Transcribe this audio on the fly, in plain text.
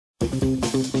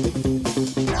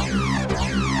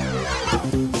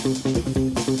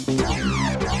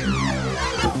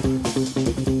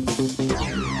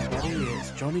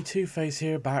Johnny Two-Face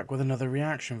here, back with another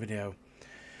reaction video.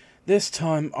 This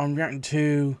time I'm reacting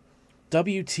to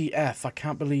WTF, I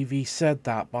Can't Believe He Said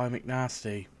That by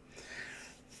McNasty.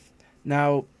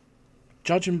 Now,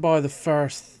 judging by the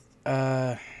first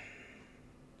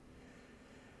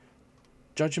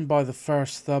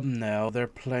thumbnail, they're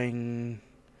playing,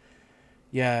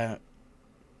 yeah,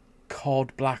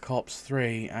 COD Black Ops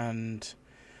 3, and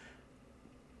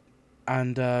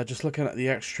just looking at the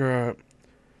extra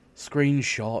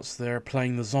screenshots, they're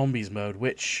playing the zombies mode,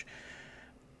 which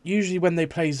usually when they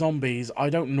play zombies, I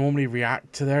don't normally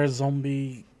react to their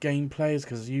zombie gameplays,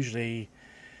 because usually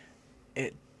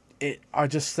I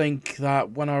just think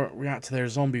that when I react to their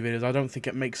zombie videos, I don't think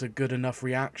it makes a good enough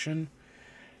reaction.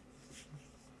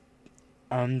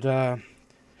 And I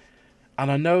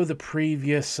know the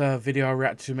previous video I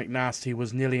reacted to McNasty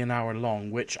was nearly an hour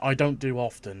long, which I don't do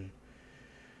often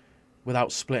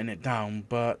without splitting it down,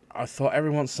 but I thought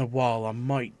every once in a while I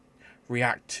might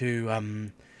react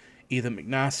to either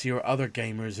McNasty or other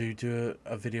gamers who do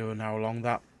a video an hour long.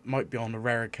 That might be on a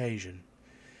rare occasion.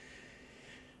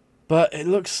 But it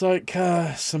looks like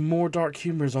some more dark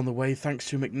humor is on the way, thanks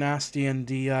to McNasty and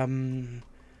the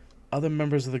other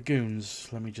members of the Goons.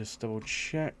 Let me just double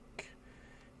check.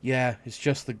 Yeah, it's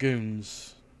just the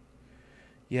Goons.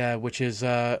 Yeah, which is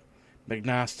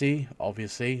McNasty,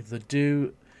 obviously, the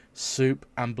Do, Soup,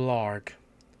 and Blarg.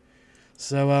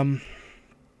 So,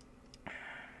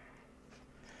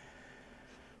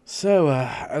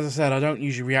 as I said, I don't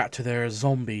usually react to their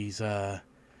zombies, to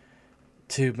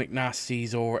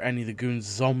McNasty's or any of the Goons'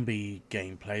 zombie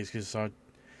gameplays,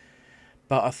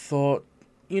 but I thought,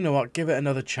 you know what, give it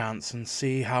another chance and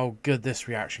see how good this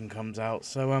reaction comes out.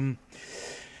 So,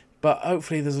 but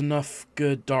hopefully there's enough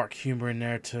good dark humor in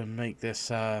there to make this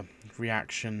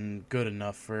reaction good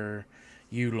enough for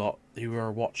you lot who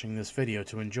are watching this video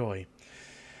to enjoy.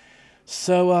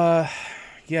 So,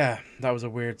 yeah, that was a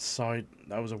weird side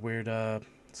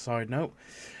note.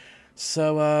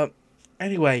 So,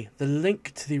 anyway, the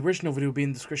link to the original video will be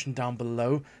in the description down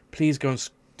below. Please go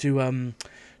to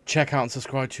check out and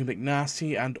subscribe to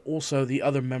McNasty and also the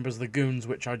other members of the Goons,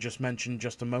 which I just mentioned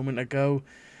just a moment ago.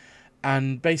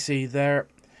 And basically, they're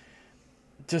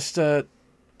just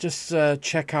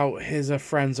check out his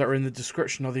friends that are in the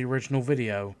description of the original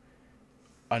video.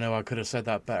 I know I could have said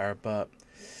that better, but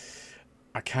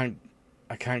I can't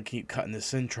keep cutting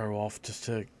this intro off just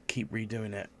to keep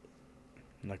redoing it.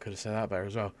 And I could have said that better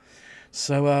as well.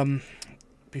 So,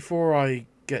 before I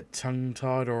get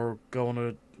tongue-tied or go on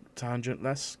a tangent,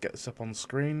 let's get this up on the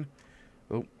screen.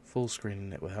 Oh, full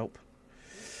screening it will help.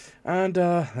 And,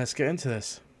 let's get into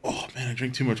this. Oh, man, I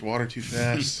drink too much water too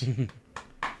fast.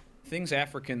 Things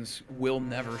Africans will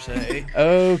never say.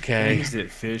 Okay. Things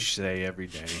that fish say every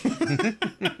day.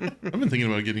 I've been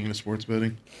thinking about getting into sports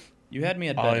betting. You had me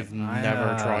at betting. I've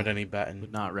never tried any betting.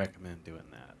 Would not recommend doing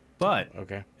that. But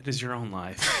okay, it is your own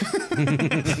life.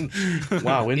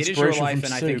 Wow, inspiration. It is your life, and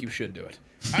Soup. I think you should do it.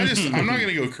 I'm not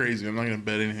gonna go crazy. I'm not gonna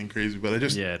bet anything crazy, but I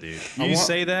just yeah, dude. You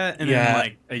say that, and then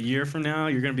like a year from now,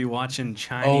 you're gonna be watching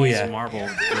Chinese marble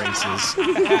races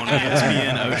on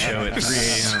ESPN Ocho at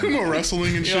 3 a.m. More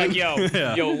wrestling and shit. You're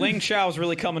like, yo, Ling Chao's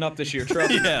really coming up this year.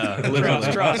 Trust. Yeah,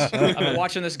 trust. I've been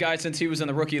watching this guy since he was in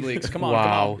the rookie leagues. Come on, wow.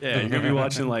 come on. Yeah, you're gonna be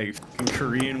watching like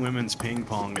Korean women's ping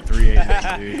pong at 3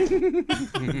 a.m.,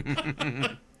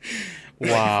 dude.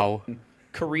 Wow.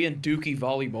 Korean dookie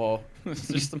volleyball. It's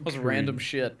just the most random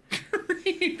shit.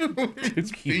 People.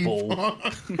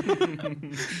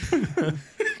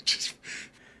 Just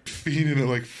feeding at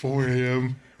like 4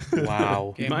 a.m.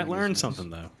 Wow. You might learn something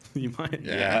though. You might.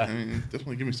 Yeah. I mean,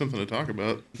 definitely give me something to talk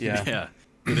about. Yeah. Yeah.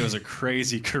 There was a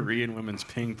crazy Korean women's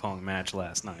ping pong match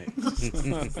last night.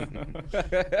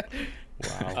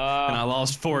 Wow. And I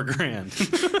lost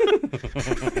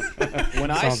 $4,000.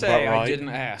 When I say I didn't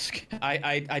ask,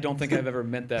 I don't think I've ever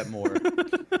meant that more.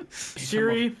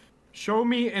 Siri, show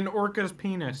me an orca's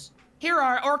penis. Here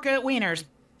are orca wieners.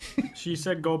 She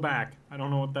said go back. I don't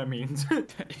know what that means.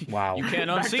 Wow. You can't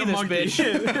unsee this, bitch.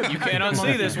 You can't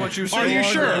unsee this once you see Are you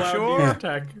sure? Sure.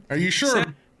 Are you sure?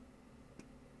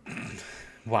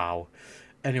 Wow.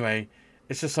 Anyway,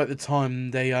 it's just like the time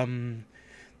they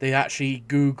actually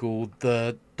Googled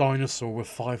the dinosaur with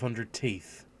 500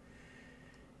 teeth.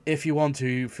 If you want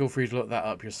to, feel free to look that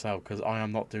up yourself, because I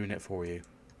am not doing it for you.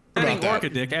 Sending orca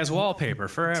dick as wallpaper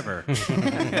forever.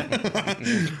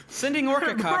 Sending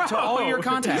orca cock to all your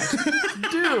contacts.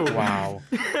 Dude. Wow.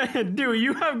 Dude,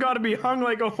 you have got to be hung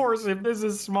like a horse if this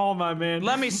is small, my man.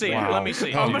 Let me see it. Let me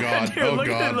see. Oh god. Dude, Oh look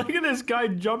god. Look at this guy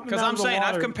jumping Because out I'm of the saying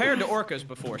water. I've compared to orcas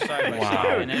before, side by Wow.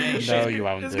 side, and it ain't No, shit. you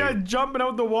haven't, This dude. guy's jumping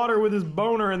out the water with his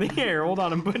boner in the air. Hold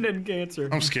on, I'm putting in cancer.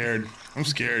 I'm scared. I'm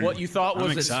scared. What you thought I'm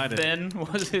was its excited. fin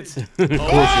was its.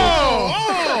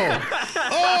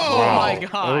 Oh my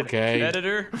god. Okay.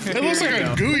 Editor. It looks like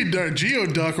a gooey duck,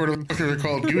 geoduck, or whatever they're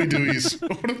called, gooey dooies.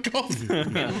 What are they called?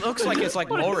 It looks like it's like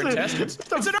lower intestines.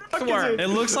 It's an earthworm. It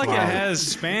looks like it has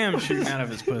spam shooting out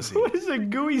of its pussy. What is a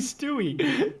gooey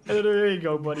stewie? There you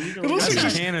go, buddy. You can It looks That's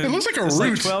like a can of- it looks like a it's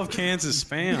root. like 12 cans of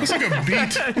spam. It's like a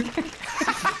beet.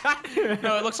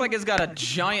 No, it looks like it's got a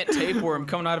giant tapeworm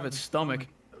coming out of its stomach.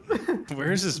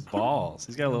 Where's his balls?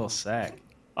 He's got a little sack.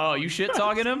 Oh, you shit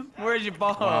talking him? Where's your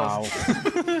balls? Wow.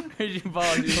 Where's your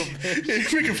balls, you little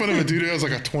bitch? You're making fun of a dude who has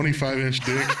like a 25-inch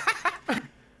dick.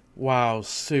 Wow,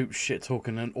 Soup shit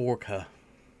talking an orca.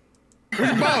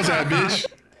 Where's your balls at, bitch?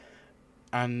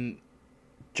 And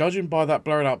judging by that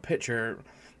blurred out picture,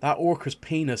 that orca's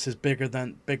penis is bigger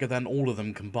than all of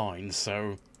them combined,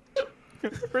 so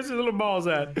Where's his little balls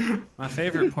at? My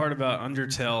favorite part about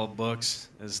Undertale books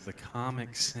is the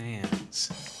Comic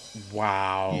Sans.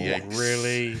 wow. Yikes.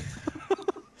 Really?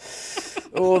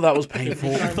 Oh, that was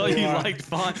painful. I thought you liked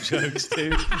font jokes,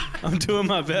 dude. I'm doing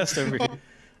my best over here.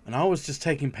 And I was just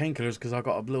taking painkillers because I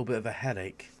got a little bit of a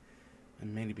headache.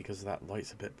 And mainly because that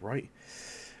light's a bit bright.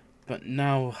 But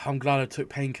now I'm glad I took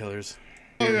painkillers.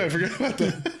 Oh yeah, I forgot about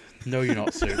that. No, you're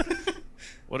not, Soup.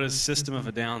 What is System of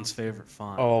a Down's favorite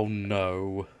font? Oh,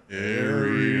 no.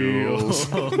 Aerials.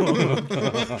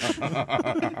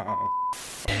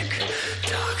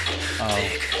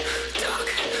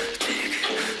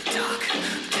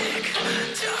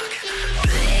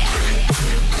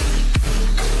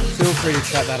 Feel free to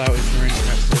check that out if you're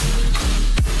interested.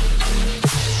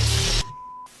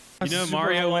 You know, Super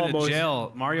Mario went to almost.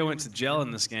 jail. Mario went to jail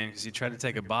in this game because he tried to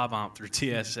take a bob omp through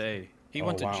TSA. He Oh,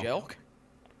 went to wow. Jelk?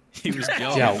 He was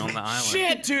jelking Jelk. on the island.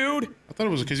 Shit, dude! I thought it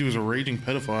was because he was a raging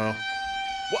pedophile.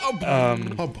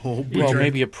 Whoa, Well,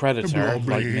 maybe a predator, Blob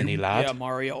like brain. Mini Lad. yeah,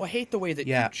 Mario. I hate the way that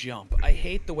Yeah. you jump. I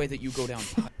hate the way that you go down.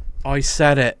 I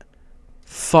said it.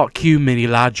 Fuck you, Mini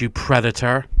Lad, you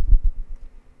predator.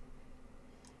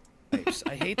 pipes.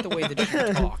 I hate the way that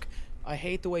you talk. I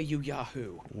hate the way you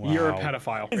Yahoo. Wow. You're a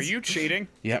pedophile. Are you cheating?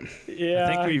 Yep.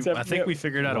 Yeah. I think we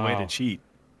figured out a way Wow. to cheat.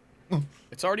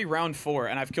 It's already round 4,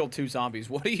 and I've killed 2 zombies.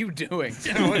 What are you doing? I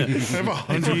have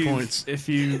 100 points. If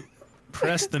you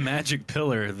press the magic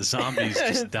pillar, the zombies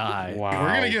just die. Wow.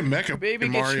 We're gonna get Mecha Baby,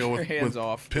 and get Mario your with, hands with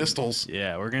off. pistols.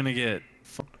 Yeah, we're gonna get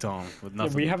fucked on with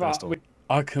nothing we but have pistol.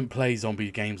 I couldn't play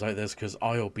zombie games like this because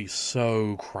I'll be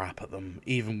so crap at them,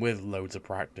 even with loads of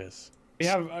practice. We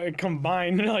have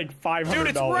combined like $500. Dude,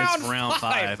 it's round It's round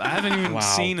 5. 5. I haven't even Wow.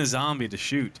 seen a zombie to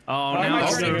shoot. Oh, I'm now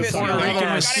it's already the pissed Puerto off. Rican Now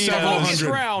there's mosquito. several This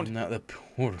hundred. round. Not the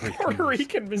Puerto Rican. Puerto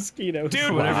Rican mosquitoes.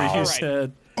 Dude, Whatever wow. you Alright.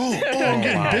 said. Oh, I'm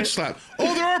getting bitch slapped.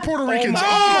 Oh, there are Puerto Ricans. my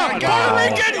Oh, God. God. Wow. God, I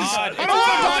it's don't a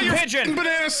want fucking your pigeon. fucking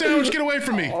banana sandwich. Get away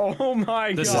from me. Oh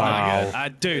my This is god. not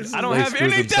good. Dude, This I is- don't They have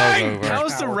screwed themselves anything. over.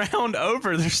 How's the round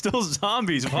over? There's still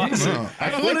zombies. Why is it? No, I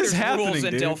feel What like is There's happening, rules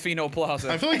in dude? Delfino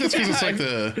Plaza. I feel like that's because it's like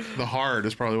the hard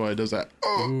is probably why it does that.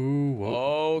 Oh, Ooh, whoa.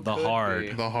 Oh, The could hard.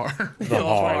 be. the hard. The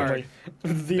hard.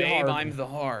 The Babe, hard. I'm the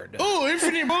hard. Oh,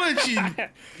 infinite bullets.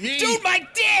 Dude, my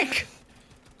dick!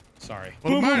 Sorry. What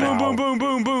Boom, boom, about boom, boom,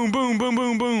 boom, boom, boom, boom, boom,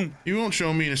 boom, boom. You won't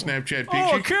show me in a Snapchat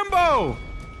Oh, picture. Kimbo!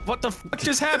 What the fuck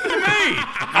just happened to me?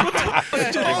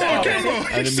 Oh, Kimbo,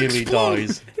 And he's immediately exploding.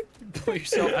 dies. Pull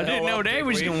yourself I didn't the hell know up, they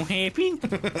was dickweed. gonna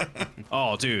happen.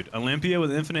 Oh, dude, Olympia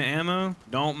with infinite ammo?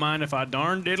 Don't mind if I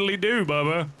darn diddly do,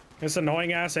 Bubba. This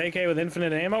annoying ass AK with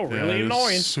infinite ammo. Yeah, Really it's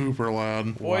annoying. super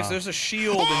loud. Boys, there's a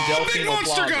shield in Oh, big Delfino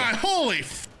monster Plaza. guy! Holy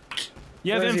f!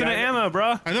 You have Where's the infinite guy? ammo,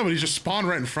 bruh. I know, but he just spawned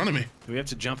right in front of me. Do we have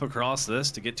to jump across this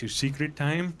to get to secret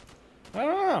time? I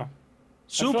don't know.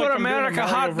 Super like I'm doing a America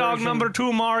Mario hot dog version. number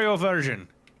 2 Mario version.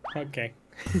 Okay.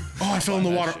 Oh, I fell in the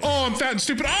water. Oh, I'm fat and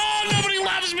stupid. Oh, nobody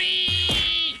loves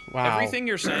me! Wow. Everything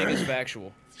you're saying is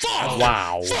factual. Fuck!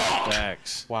 Wow.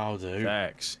 Facts. Wow, dude.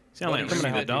 Facts. Sound like Coming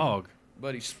Remy the at you. dog.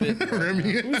 Buddy, spit.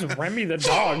 Remy. Who's Remy the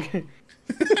dog?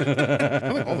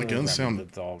 All the guns sound the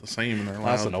dog. the same and they're loud.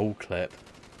 That's an old clip.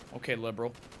 Okay,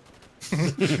 liberal.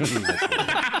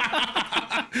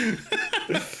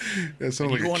 That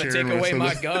sounds like You a want to Karen take when I away said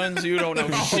my that. guns? You don't know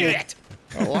shit.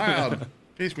 Out loud.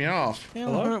 Piss me off.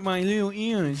 Hello? Hurt my little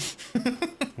ears.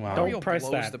 Wow. Don't Mario press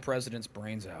blows that. the president's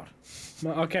brains out.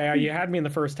 Okay, you had me in the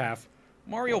first half.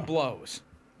 Mario blows.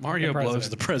 Mario blows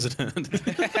the president.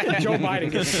 Joe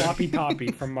Biden gets sloppy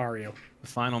toppy from Mario. The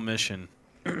final mission.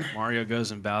 Mario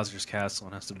goes in Bowser's castle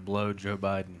and has to blow Joe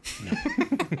Biden.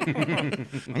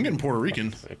 I'm getting Puerto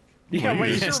Rican. Yeah,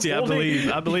 wait, Yes, you're I believe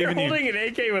you're in you. holding an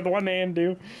AK with one hand,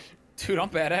 dude. Dude, I'm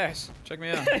badass. Check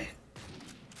me out.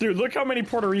 Dude, look how many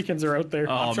Puerto Ricans are out there.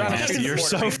 Oh trying to man, shoot you're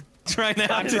Puerto so Rican. right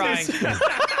now. I'm dude. trying.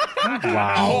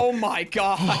 Wow. Oh my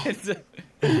god.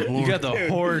 You got the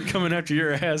horde coming after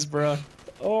your ass, bro.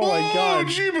 Oh my god.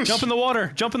 Jeebus. Jump in the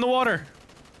water. Jump in the water.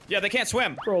 Yeah, they can't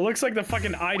swim. Bro, looks like the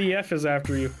fucking IDF is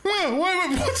after you.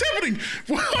 What's happening?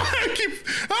 I keep.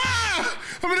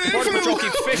 I'm in an Border Patrol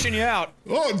infinite. keeps fishing you out.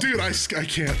 Oh, dude, I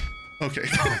can't. Okay.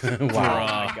 Wow. Oh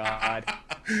my god.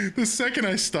 The second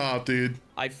I stop, dude.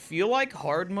 I feel like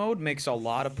hard mode makes a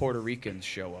lot of Puerto Ricans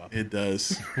show up. It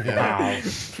does. Wow.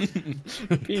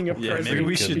 Being a Yeah, president. maybe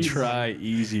we should is- try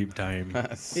easy time.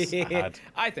 That's sad.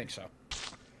 I think so.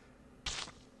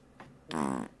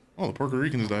 Oh, the Puerto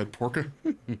Ricans died. Porca.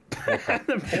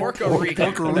 Puerto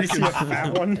Rican. Puerto Rican.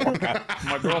 Fat one.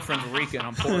 My girlfriend's Rican.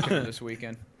 I'm porking this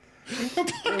weekend.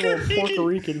 Little Puerto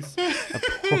Ricans.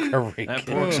 Puerto Rican. That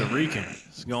pork's a Rican.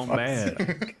 It's going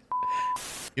bad.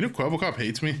 You know, Quabblecop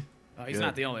hates me. He's Good.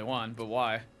 not the only one, but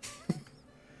why?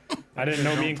 I didn't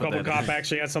know me and Don't put that Quabblecop in.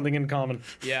 actually had something in common.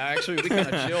 Yeah, actually, we kind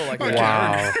of chill like that.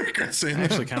 Wow. I regret saying I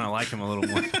that. actually kind of like him a little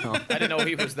more now. I didn't know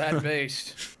he was that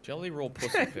based. Jelly roll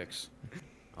pussy pics.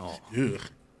 Oh, Ugh.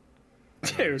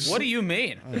 Dude. What do you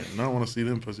mean? I do not want to see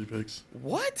them pussy pics.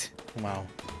 What? Wow.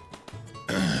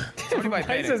 Somebody by Why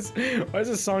painting. why does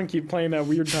this song keep playing at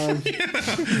weird times?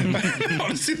 I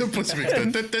want to see them pussy pics. yeah,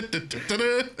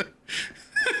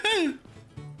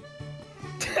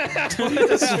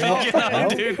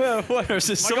 dude. There's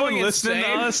just Am I someone going listening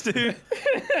to insane? us, dude.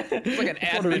 It's like an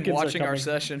Puerto admin Ricans are watching our coming.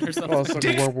 session or Oh, something. it's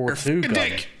like a World War II guy.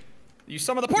 Dick. You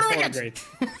some of the Puerto Oh, Ricans! great.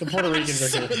 The Puerto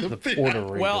Ricans are here. The Puerto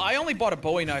Rican. Well, I only bought a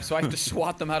Bowie knife, so I have to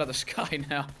swat them out of the sky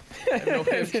now. I have no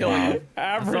way of killing them. I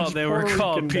Average thought they were Puerto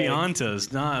called Rican day.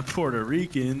 Piantas, not Puerto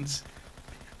Ricans.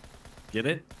 Get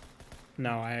it?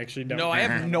 No, I actually don't. No, I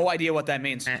have no idea what that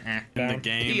means. In the Down.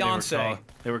 game, Beyonce.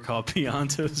 they were called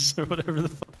Piantas or whatever the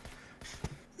fuck.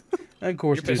 And of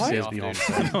course, You're Lucy pissing has me off,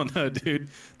 Beyonce. I don't know, dude.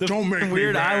 The Don't make me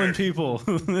weird mad. island people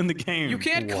in the game. You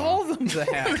can't call them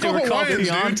that. They were called Hawaiians,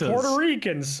 dude. Piantas. Puerto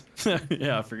Ricans.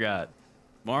 Yeah, I forgot.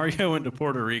 Mario went to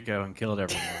Puerto Rico and killed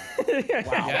everyone.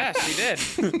 Yes, he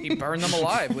did. He burned them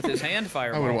alive with his hand I would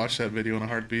fireball. have watched that video in a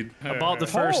heartbeat. I bought the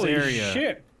first Holy area.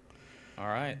 shit. All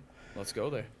right, let's go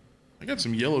there. I got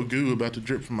some yellow goo about to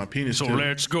drip from my penis. So tip.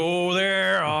 let's go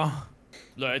there.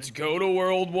 Let's go to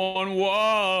World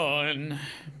 1-1.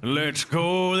 Let's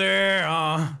go there.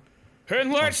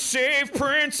 And let's save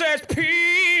Princess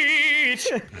Peach!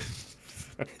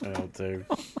 Oh, dude.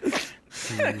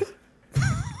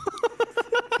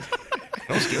 That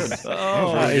was good.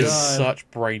 Oh, That is God. such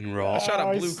brain rot. Shot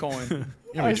I a blue s- coin.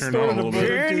 Yeah, we turned on a little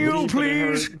bit. Can you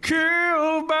please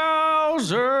kill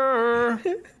Bowser?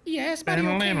 Yes, buddy.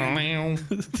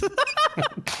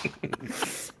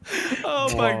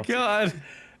 Oh my God.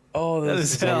 Oh, That this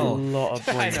is is hell. a lot of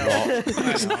I brain know. rot.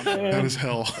 That is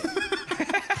hell.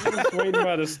 Just waiting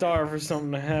by the star for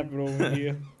something to happen over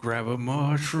here. Grab a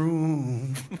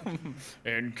mushroom.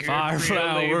 And get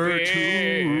Fireflower really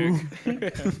too.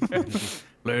 big.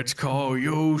 Let's call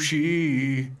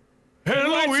Yoshi. And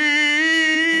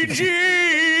Luigi.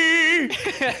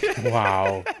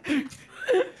 Wow.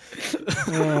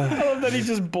 I love that he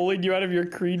just bullied you out of your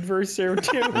Creed verse there,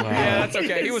 too. Yeah, that's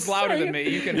okay. He was louder than me.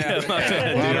 You can have it. My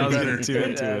bad, dude. I was Louder, getting too Yeah,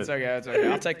 into it's it. okay. It's okay.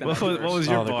 I'll take the What numbers. was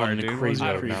your Oh, they're bar, going to dude? What Creed was your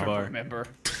mode Creed now. bar? remember.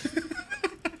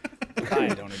 I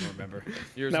don't even remember.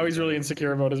 Yours Now was he's really better.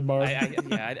 insecure about his bar.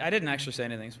 I didn't actually say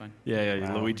anything. It's fine. Yeah,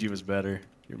 Wow. Luigi was better.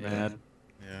 You're Yeah. mad.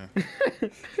 Yeah.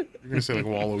 You're gonna say like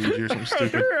Waluigi or something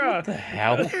stupid. The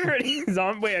hell?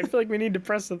 Wait, I feel like we need to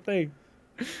press the thing.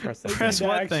 Press the Press Yeah,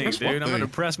 what actually- thing, dude? what I'm gonna thing?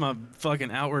 press my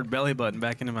fucking outward belly button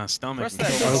back into my stomach. Press and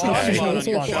that kill soft Okay. spot on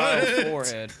your What? child's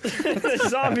forehead. The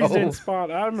zombies Oh. didn't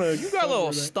spawn. I'm gonna. You got a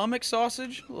little stomach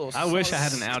sausage? A little I wish I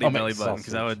had an sausage. Audi Stomach belly button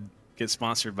because I sausage. would get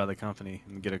sponsored by the company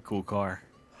and get a cool car.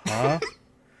 Huh?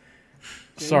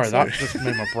 Sorry, that just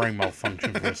made my brain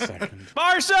malfunction for a second.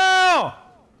 Marcel!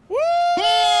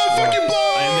 Oh, fucking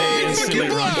blood! And they instantly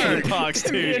Fucking run through the blood! box,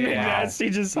 Getting dude. nasty,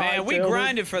 just Man, we hightailed it.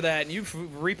 grinded for that, and you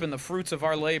reaping the fruits of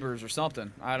our labors or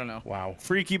something. I don't know. Wow.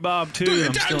 Freaky Bob 2,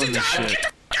 I'm still in this shit. Dude,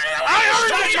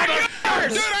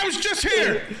 I was just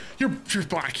here. You're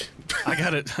black. I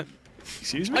got it.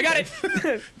 Excuse me? I got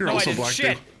it. You're No, I also didn't. black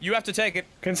Shit. too. You have to take it.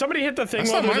 Can somebody hit the thing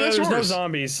That's while not mine, there's that's no yours.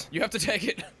 zombies? You have to take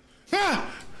it. Ah!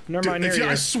 Never Dude, mind, if there you, you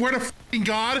I are. swear to fucking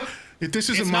God, If this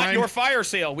It's isn't not mine, your fire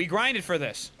sale. We grinded for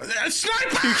this.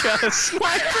 Sniper! You got a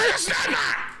sniper.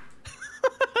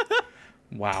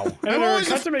 Wow. And always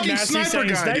a Custom fucking McNasty sniper saying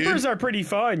guy, snipers dude. are pretty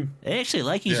fun. I actually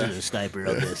like using Yeah. a sniper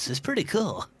on this. It's pretty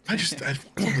cool. I know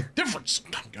the difference.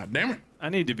 God damn it. I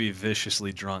need to be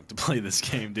viciously drunk to play this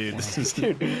game, dude. This is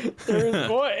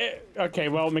Okay,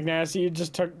 well, McNasty, you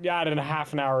just took added a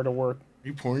half an hour to work. Are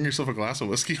you pouring yourself a glass of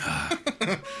whiskey?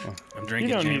 I'm drinking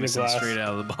You don't need a Jameson glass. straight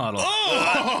out of the bottle.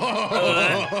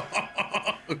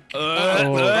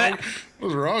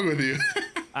 What's wrong with you?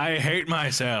 I hate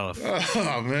myself.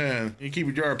 Oh, man. You keep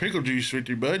a jar of pickle juice with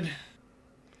you, bud.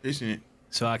 Tasting it.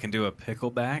 So I can do a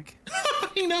pickleback.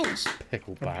 He knows.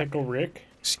 Pickleback. Pickle Rick.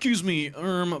 Excuse me,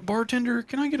 bartender,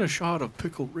 can I get a shot of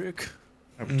Pickle Rick?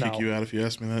 I would kick you out if you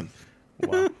asked me that.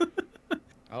 Wow.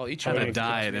 I'll eat I'm your gonna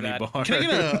die at any bar. Can I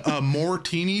get a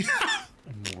martini?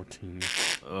 Martini.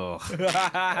 Ugh. Oh,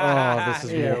 this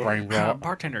is more brain rot.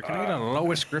 Bartender, can I get a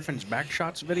Lois Griffin's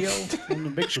backshots video on the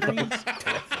big screen?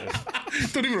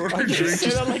 Don't even order a You drink. say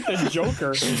Just that like the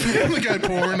Joker. the guy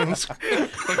pouring on his fucking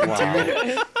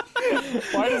Wow.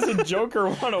 Why does the Joker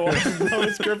want to watch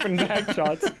Lois Griffin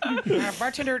backshots?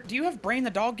 bartender, do you have Brain the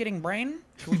dog getting brain?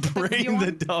 Brain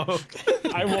the dog.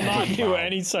 I will not do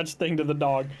any such thing to the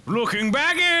dog. Looking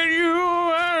back at you.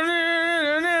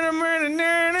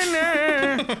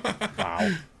 Wow.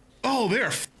 Oh, they're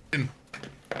f***ing.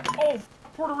 Oh,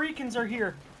 Puerto Ricans are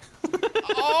here.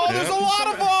 Oh, there's a lot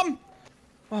of them.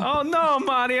 Oh no,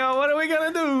 Mario, what are we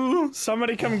gonna do?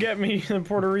 Somebody come get me. The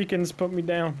Puerto Ricans put me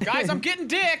down. Guys, I'm getting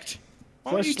dicked.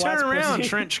 Why don't you Flesh turn slats around, pussy.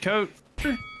 trench coat?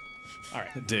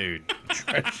 Alright. Dude.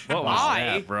 What was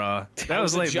that, bro? That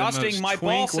was like the adjusting most my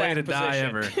ball twink way sack to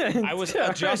die position. ever. I was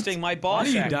adjusting my ball Why do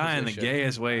you sack die in the position.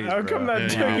 gayest ways, How bro? come that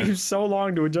took Yeah. you so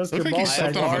long to adjust your Looks like ball he I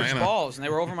stepped sack? on a had large banana. balls, and they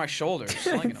were over my shoulders.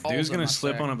 So like Dude's gonna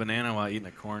slip on a banana while eating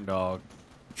a corn dog.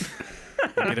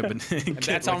 Get a banana. And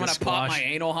that's how I'm gonna pop my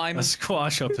anal a hymen.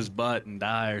 squash up his butt and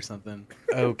die or something.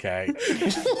 Okay.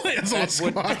 Lands on a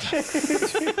squash.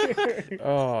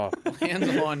 Oh.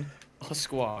 Hands on a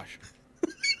squash.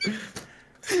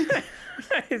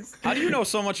 How do you know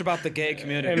so much about the gay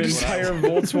community? An is what I entire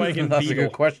Volkswagen That's a Beetle.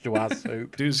 good question to ask,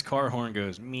 Soup. Dude's car horn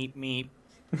goes meep meep.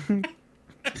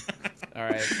 All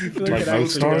right. Look Like at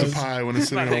most that. cars. It's a pie when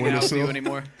it's I'm sitting not on a hanging out with you windowsill.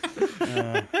 anymore.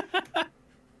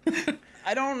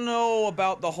 I don't know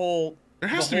about the whole. There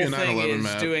has the to be whole a thing 9/11 is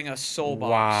map. doing a soul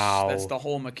box. Wow. That's the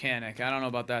whole mechanic. I don't know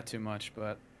about that too much,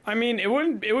 but I mean, it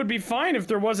would be fine if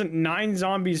there wasn't 9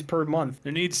 zombies per month.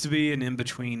 There needs to be an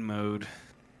in-between mode.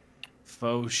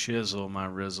 Faux shizzle, my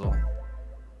rizzle.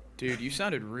 dude, you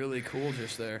sounded really cool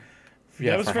just there.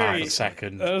 Yeah, That was for half very- a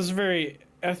second. That was very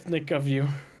ethnic of you.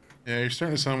 Yeah, you're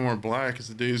starting to sound more black as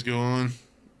the days go on.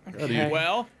 Okay.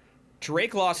 Well,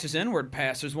 Drake lost his inward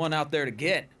pass. There's one out there to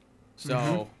get,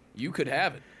 so you could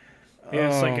have it Yeah,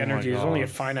 it's Oh like my energy. There's only a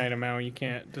God. finite amount. You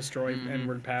can't destroy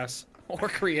inward pass. or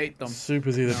create them.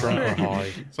 Super's either drunk or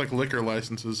high. It's like liquor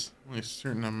licenses. Only a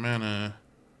certain amount of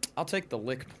I'll take the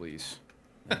lick, please.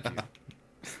 Thank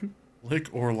you. lick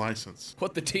or license.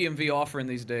 What the TMV offering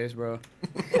these days, bro?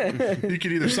 You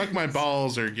could either suck my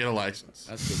balls or get a license.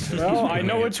 That's good. Well, I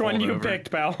know get which one pulled you over.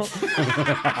 picked, pal.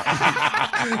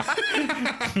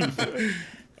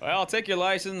 Well, I'll take your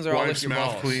license or I'll lick Wife's your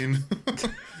mouth balls. clean.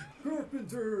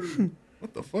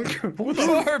 What the fuck?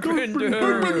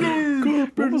 Carpenter.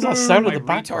 What was that sound in My the retard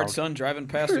background? son driving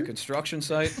past a construction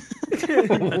site.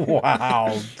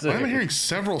 Wow. Why am I dude. hearing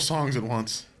several songs at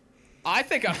once? I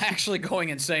think I'm actually going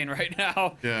insane right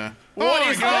now. Yeah. What oh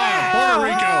is my God!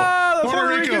 Ah, the Puerto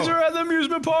Rico! Ricans are at the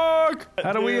amusement park.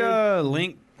 How do we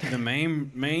link to the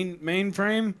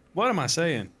mainframe? What am I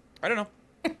saying? I don't know.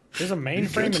 There's a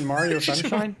mainframe in Mario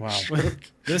Sunshine. Wow.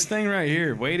 This thing right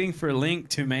here, waiting for link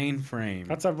to mainframe.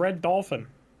 That's a red dolphin.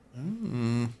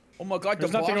 Oh my god,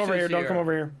 There's the nothing box over is here. Don't come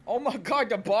over here. Oh my god,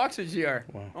 the box is here.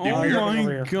 Oh you're coming over my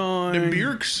here. god. The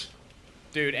Bierks?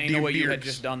 Dude, ain't The no way you had beards.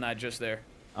 just done that just there.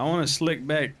 I want a slick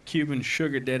back Cuban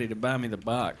sugar daddy to buy me the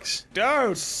box.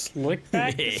 Dude! Slick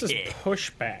back. This is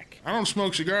pushback. I don't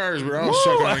smoke cigars, but I'll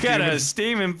suck on I a got Cuban. a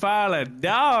steaming pile of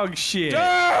dog shit.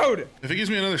 Dude! If he gives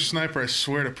me another sniper, I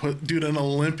swear to put... Dude, an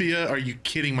Olympia? Are you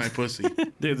kidding my pussy?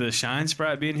 Dude, the shine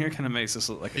sprite being here kind of makes us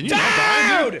look like a...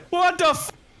 Dude! What the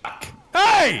fuck?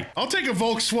 Hey! I'll take a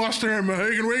Volkswagen and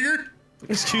Mahogany Wigger.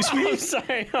 Excuse me? I'm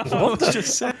sorry. What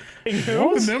just said?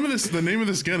 The name of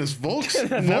this gun is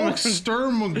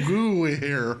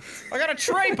Volksturmgewehr. I got a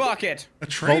tray bucket! A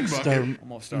train bucket. Volkster,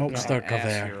 Almost Volkster ass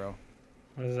cover. hero.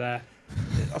 What is that?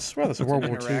 I swear that's a World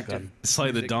War II interactive. gun. It's like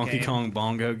the Music Donkey game. Kong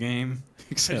bongo game,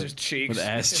 except just cheeks. with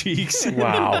ass cheeks.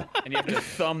 Wow. And you have to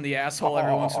thumb the asshole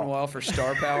every once in a while for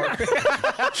star power.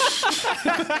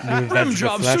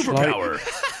 Drop superpower.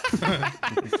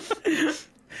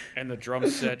 And the drum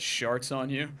set sharts on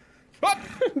you. All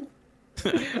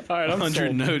right, I'm 100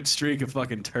 sold. note streak of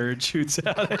fucking turd shoots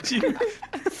out at you.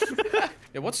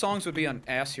 Yeah, what songs would be on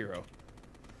Ass Hero?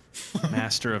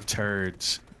 Master of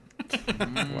turds.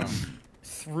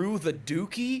 Through the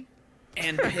Dookie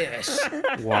and Piss.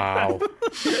 Wow.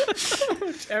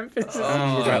 Emphasis.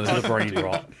 Oh, Back to the brain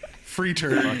rot. Free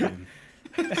turd.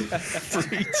 fucking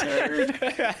free turd.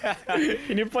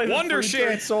 Can you play the Wonder free shit.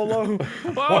 turd solo?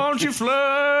 Won't you flush?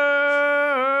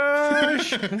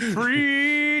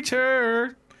 Free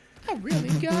turd. I really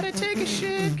gotta take a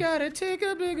shit, gotta take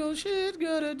a big ol' shit,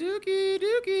 gotta dookie,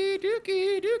 dookie,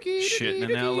 dookie, dookie, Shit in an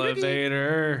dookie,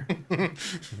 elevator.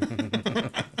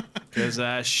 Cause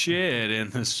I shit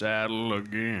in the saddle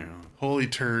again. Holy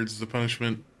turds, the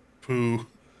punishment. Poo.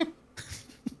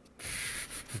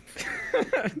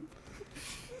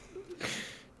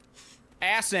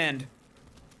 Ass end.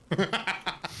 Of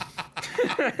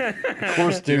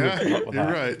course, dude. Yeah, you're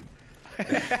right.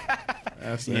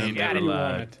 That's You ain't the never you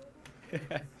lied.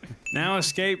 Now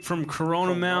escape from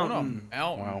Corona Mountain.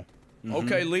 Mountain. Wow.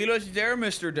 Okay, lead us there,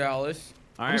 Mr. Dallas.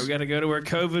 All right, we gotta go to where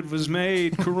COVID was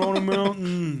made. Corona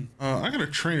Mountain. I got a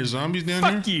train of zombies down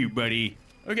Fuck here. you, buddy.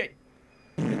 Okay.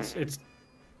 It's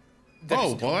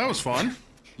Oh, well, that was fun.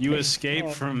 You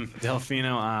escaped from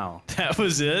Delfino Isle. That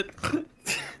was it.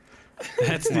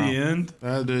 That's the end.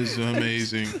 That is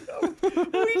amazing.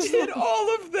 We did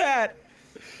all of that.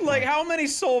 Like, how many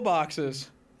soul boxes?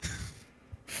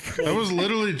 That was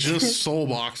literally just soul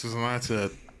boxes, and that's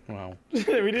it. Wow. we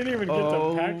didn't even get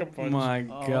to pack a punch. my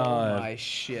Oh god. my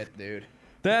shit, dude.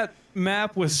 That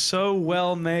map was so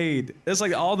well made. It's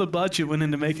like all the budget went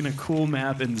into making a cool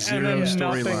map and zero then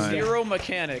nothing. storyline. Zero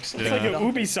mechanics. It's like an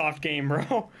Ubisoft game, bro.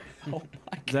 Oh my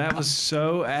god. That was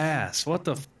so ass. What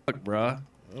the fuck, bruh?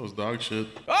 That was dog shit.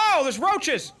 Oh, there's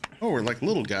roaches! Oh, we're like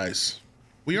little guys.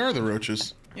 We are the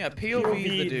roaches. Yeah, POV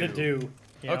the The dude. do.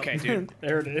 Yep. Okay, dude.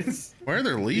 There it is. Why are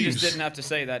there You leaves? just didn't have to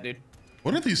say that, dude.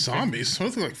 What are these zombies? What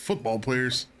are they like football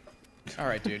players?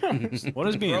 Alright, dude. What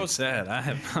is being Bro- said? I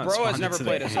have not Bro has responded never to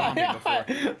played a that.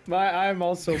 zombie before. I'm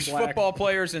also There's black. football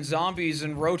players and zombies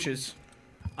and roaches.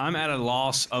 I'm at a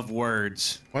loss of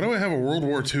words. Why do I have a World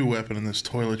War II weapon in this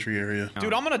toiletry area?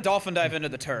 Dude, I'm gonna dolphin dive into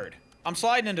the turd. I'm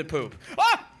sliding into poop.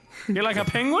 Ah! You're like a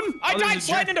penguin? I Oh, there's died a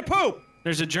sliding into poop!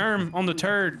 There's a germ on the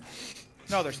turd.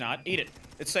 No, there's not. Eat it.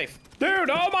 It's safe. Dude,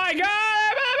 oh my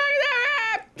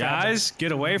god! Guys,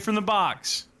 get away from the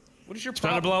box. What is your It's about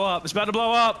to problem? blow up. It's about to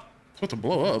blow up. It's about to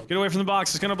blow up. Get away from the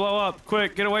box. It's gonna blow up.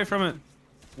 Quick, get away from it.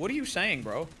 What are you saying,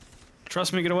 bro?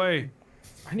 Trust me, get away.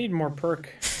 I need more perk.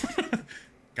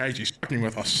 Guys, you fucking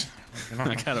with us.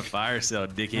 I got a fire cell, I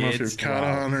don't know if you're dickheads. caught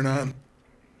on or not.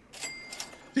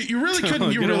 You really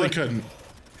couldn't. You Get really away. couldn't.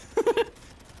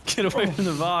 Get away from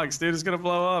the box, dude. It's gonna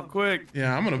blow up. Quick.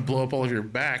 Yeah, I'm gonna blow up all of your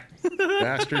back,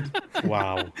 bastard.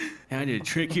 Wow. How to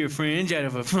trick your friends out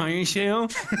of a fire cell?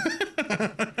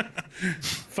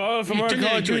 Follow for more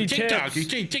Call of Duty TikTok. tips. You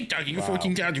say TikTok. You get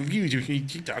 14,000 views. You can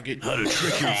TikTok it. How to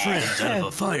trick your friends out of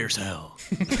a fire cell?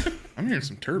 I'm hearing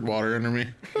some turd water under me.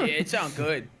 Yeah, it sounds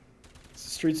good.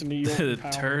 Streets of New York. The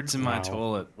pal. turds in my Wow.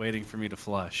 toilet waiting for me to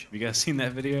flush. Have you guys seen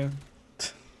that video?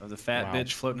 Of the fat Wow.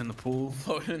 bitch floating in the pool?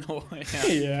 Floating away.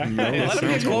 Yeah. Hey, let him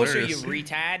get sounds closer, you hilarious.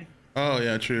 retard. Oh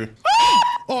yeah, true.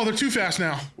 Oh, they're too fast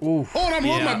now. Ooh. Oh, and I'm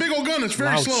loading Yeah. my big old gun. It's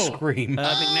very Loud slow. scream.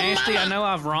 McNasty, I know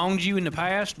I've wronged you in the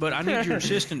past, but I need your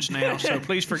assistance now, so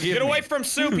please forgive Get me. away from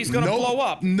Soup, he's gonna Nope. blow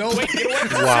up. Nope. Wait, get away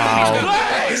from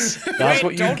Wow. Soup. That's Wait,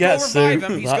 what you don't get, go Sue. revive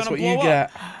him, he's That's gonna what you blow get.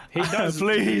 up. He does.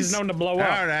 Please. He's known to blow All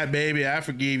up. right, baby. I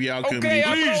forgive you. I'll come Okay, meet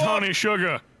I'll you. blow up. honey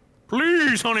sugar.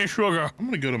 Please, honey sugar. I'm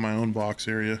gonna go to my own box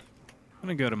area. I'm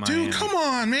gonna go to Miami. Dude, come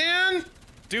on, man.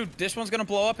 Dude, this one's gonna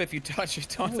blow up if you touch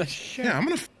it. Don't Yeah, I'm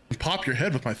gonna pop your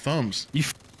head with my thumbs. You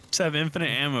have infinite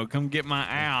ammo. Come get my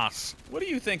ass. What do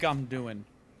you think I'm doing,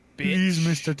 bitch? Please,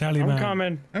 Mr. Taliban. I'm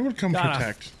coming. I would come God, I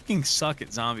protect. fucking suck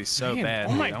at zombies so Man, bad.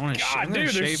 oh my dude. I want to God, I'm gonna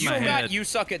dude, there's shave You my got head. you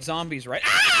suck at zombies, right?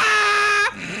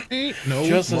 Ah! Ain't no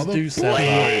Just as mother- do said that.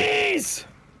 Please!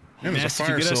 Man, there's a Yes, if you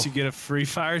fire get us, cell. you get a free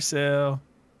fire sale.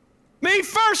 Me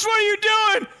first. What are you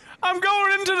doing? I'm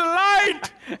going into the light.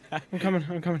 I'm coming.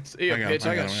 I'm coming. Yeah, I got bitch, him,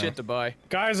 I I got got him, shit to buy.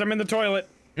 Guys, I'm in the toilet.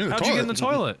 You're in the How'd you get in the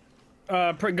toilet?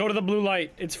 Go to the blue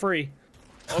light. It's free.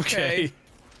 Okay.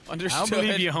 Understood. I'll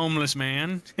believe you, homeless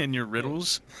man, and your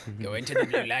riddles. Go into the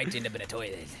blue light, end up in a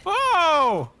toilet.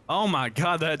 Oh! Oh my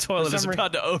God, that toilet is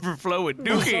about to overflow with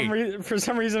dookie. For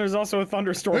some reason, there's also a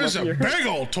thunderstorm There's up a here. big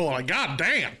old toilet. God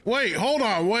damn. Wait, hold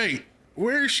on, wait.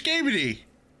 Where's Skibidi?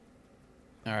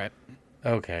 All right.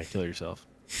 Okay. Kill yourself.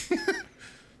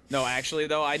 No, actually,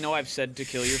 though, I know I've said to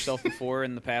kill yourself before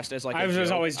in the past as like I a was just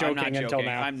joke. always I'm joking not until joking.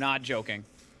 now. I'm not joking.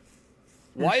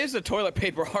 Why is the toilet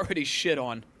paper already shit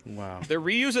on? Wow. They're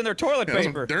reusing their toilet That's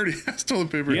paper. some dirty ass toilet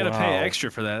paper. You gotta pay Wow. extra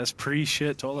for that. That's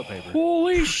pre-shit toilet paper.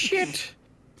 Holy shit!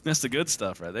 That's the good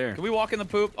stuff right there. Can we walk in the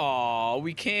poop? Oh,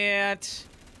 we can't.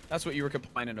 That's what you were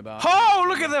complaining about. Oh,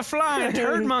 look at the flying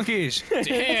turd monkeys.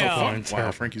 Damn.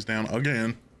 Wow, Frankie's down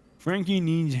again. Frankie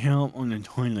needs help on the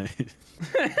toilet.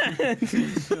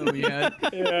 Oh, yeah.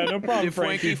 Yeah, no problem, Did Frankie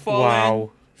Frankie. fall in?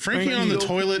 Wow. Frankie on the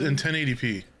toilet in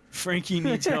 1080p. Frankie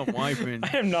needs help wiping.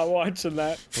 I am not watching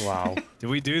that. Wow. Did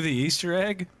we do the Easter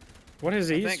egg? What is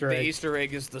I think Easter the egg? Easter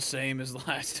egg is the same as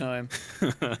last time.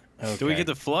 Okay. Do we get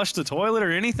to flush the toilet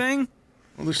or anything?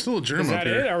 Well, there's still a germ Is up that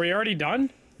here. it? Are we already done?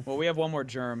 Well, we have one more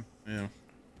germ. Yeah.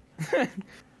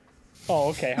 Oh,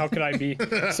 okay. How could I be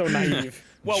so naive?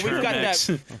 Well, we've got that.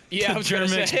 Germex. Yeah, I was gonna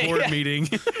Germex say board meeting.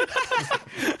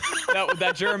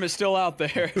 that germ is still out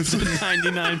there.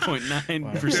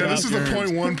 99.9%. Yeah, this is the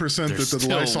 0.1% that the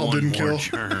Lysol didn't kill.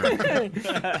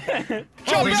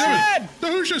 Oh, he's in it. The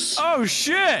Hoosius. Oh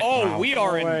shit! Oh, we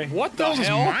are No way. in. What That the was his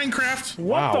hell? Minecraft.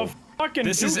 What Wow. the fucking?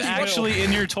 This is Dookie actually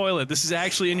in your toilet. This is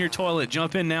actually in your toilet.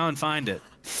 Jump in now and find it.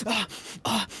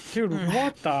 Dude,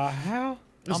 what the hell?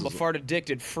 I'm a fart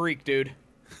addicted freak, dude.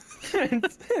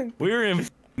 We're in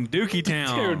Dookie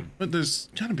Town. Dude. But there's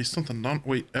gotta be something.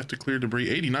 Wait, have to clear debris.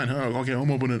 89. Oh, okay, I'm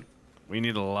opening it. We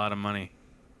need a lot of money.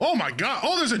 Oh my god.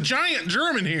 Oh, there's a giant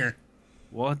germ in here.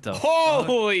 What the?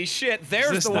 Holy shit!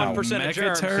 There's Is the this 1% of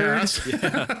germs.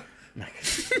 Megaturd?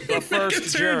 The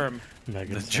first germ. The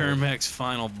Germex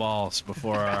final boss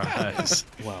before our eyes.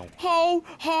 Wow. Ho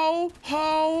ho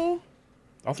ho!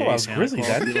 I thought I was Santa Grizzly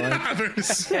Claus, then. you like? There's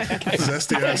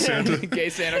zesty ass Santa. Gay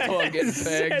Santa Claus getting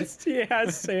pegged. Yeah,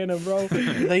 Santa, bro.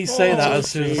 They say that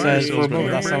as soon as it says for a moment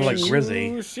that sounds like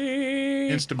Grizzy.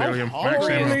 Instabillium. Oh, Max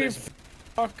holy ammo. is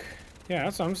Fuck. Yeah,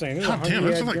 that's what I'm saying. This is a God damn,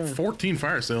 that's hungry-ass like germ. 14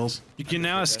 fire sales. You can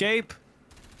now escape.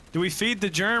 Do we feed the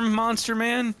germ monster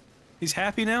man? He's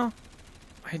happy now.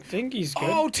 I think he's good.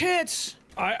 Oh, tits!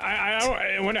 I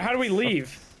don't. How do we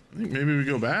leave? I think maybe we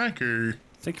go back or.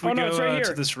 I think we Oh no, go it's right here.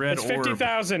 to this red it's orb.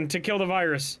 50,000 to kill the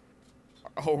virus.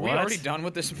 Oh, are we What? already done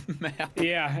with this map?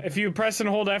 Yeah, if you press and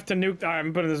hold F to nuke.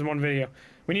 I'm putting this in one video.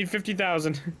 We need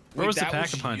 50,000. Where was the That was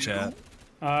Pack-a-Punch you? at?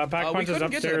 Pack we punch is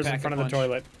couldn't get to the upstairs in front of the Pack-a-Punch.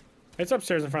 toilet. It's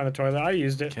upstairs in front of the toilet. I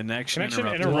used it. Connection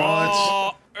interrupted. interrupted.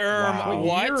 Oh, Wow.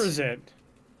 What year what? is it?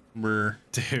 Brr.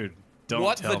 Dude, don't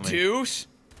What tell the me. deuce?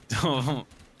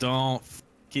 Don't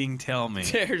fucking tell me.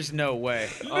 There's no way.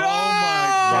 Oh my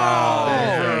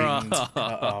Wow. god.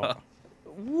 Uh-oh.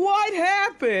 What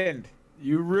happened?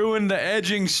 You ruined the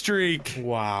edging streak.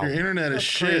 Wow. Your internet is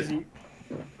shit. Crazy.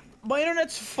 My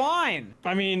internet's fine.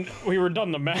 I mean, we were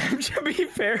done the map, to be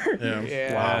fair. Yeah.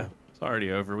 Yeah. Wow. It's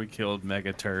already over. We killed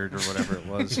Mega Turd or whatever it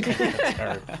was. Okay,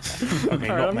 All right,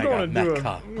 not I'm mega, going to do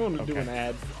mecha. I'm going to do an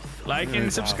ad. Like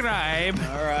and subscribe.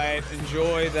 All right,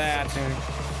 enjoy that.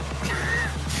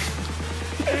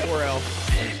 Or else.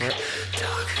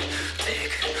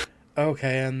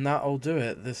 Okay, and that'll do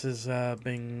it. This is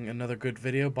being another good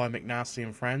video by McNasty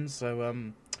and friends. So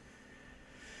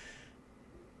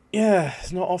yeah,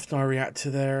 it's not often I react to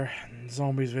their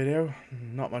zombies video.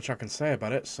 Not much I can say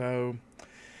about it. So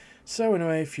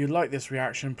anyway, if you like this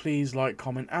reaction, please like,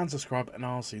 comment, and subscribe, and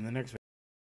I'll see you in the next video.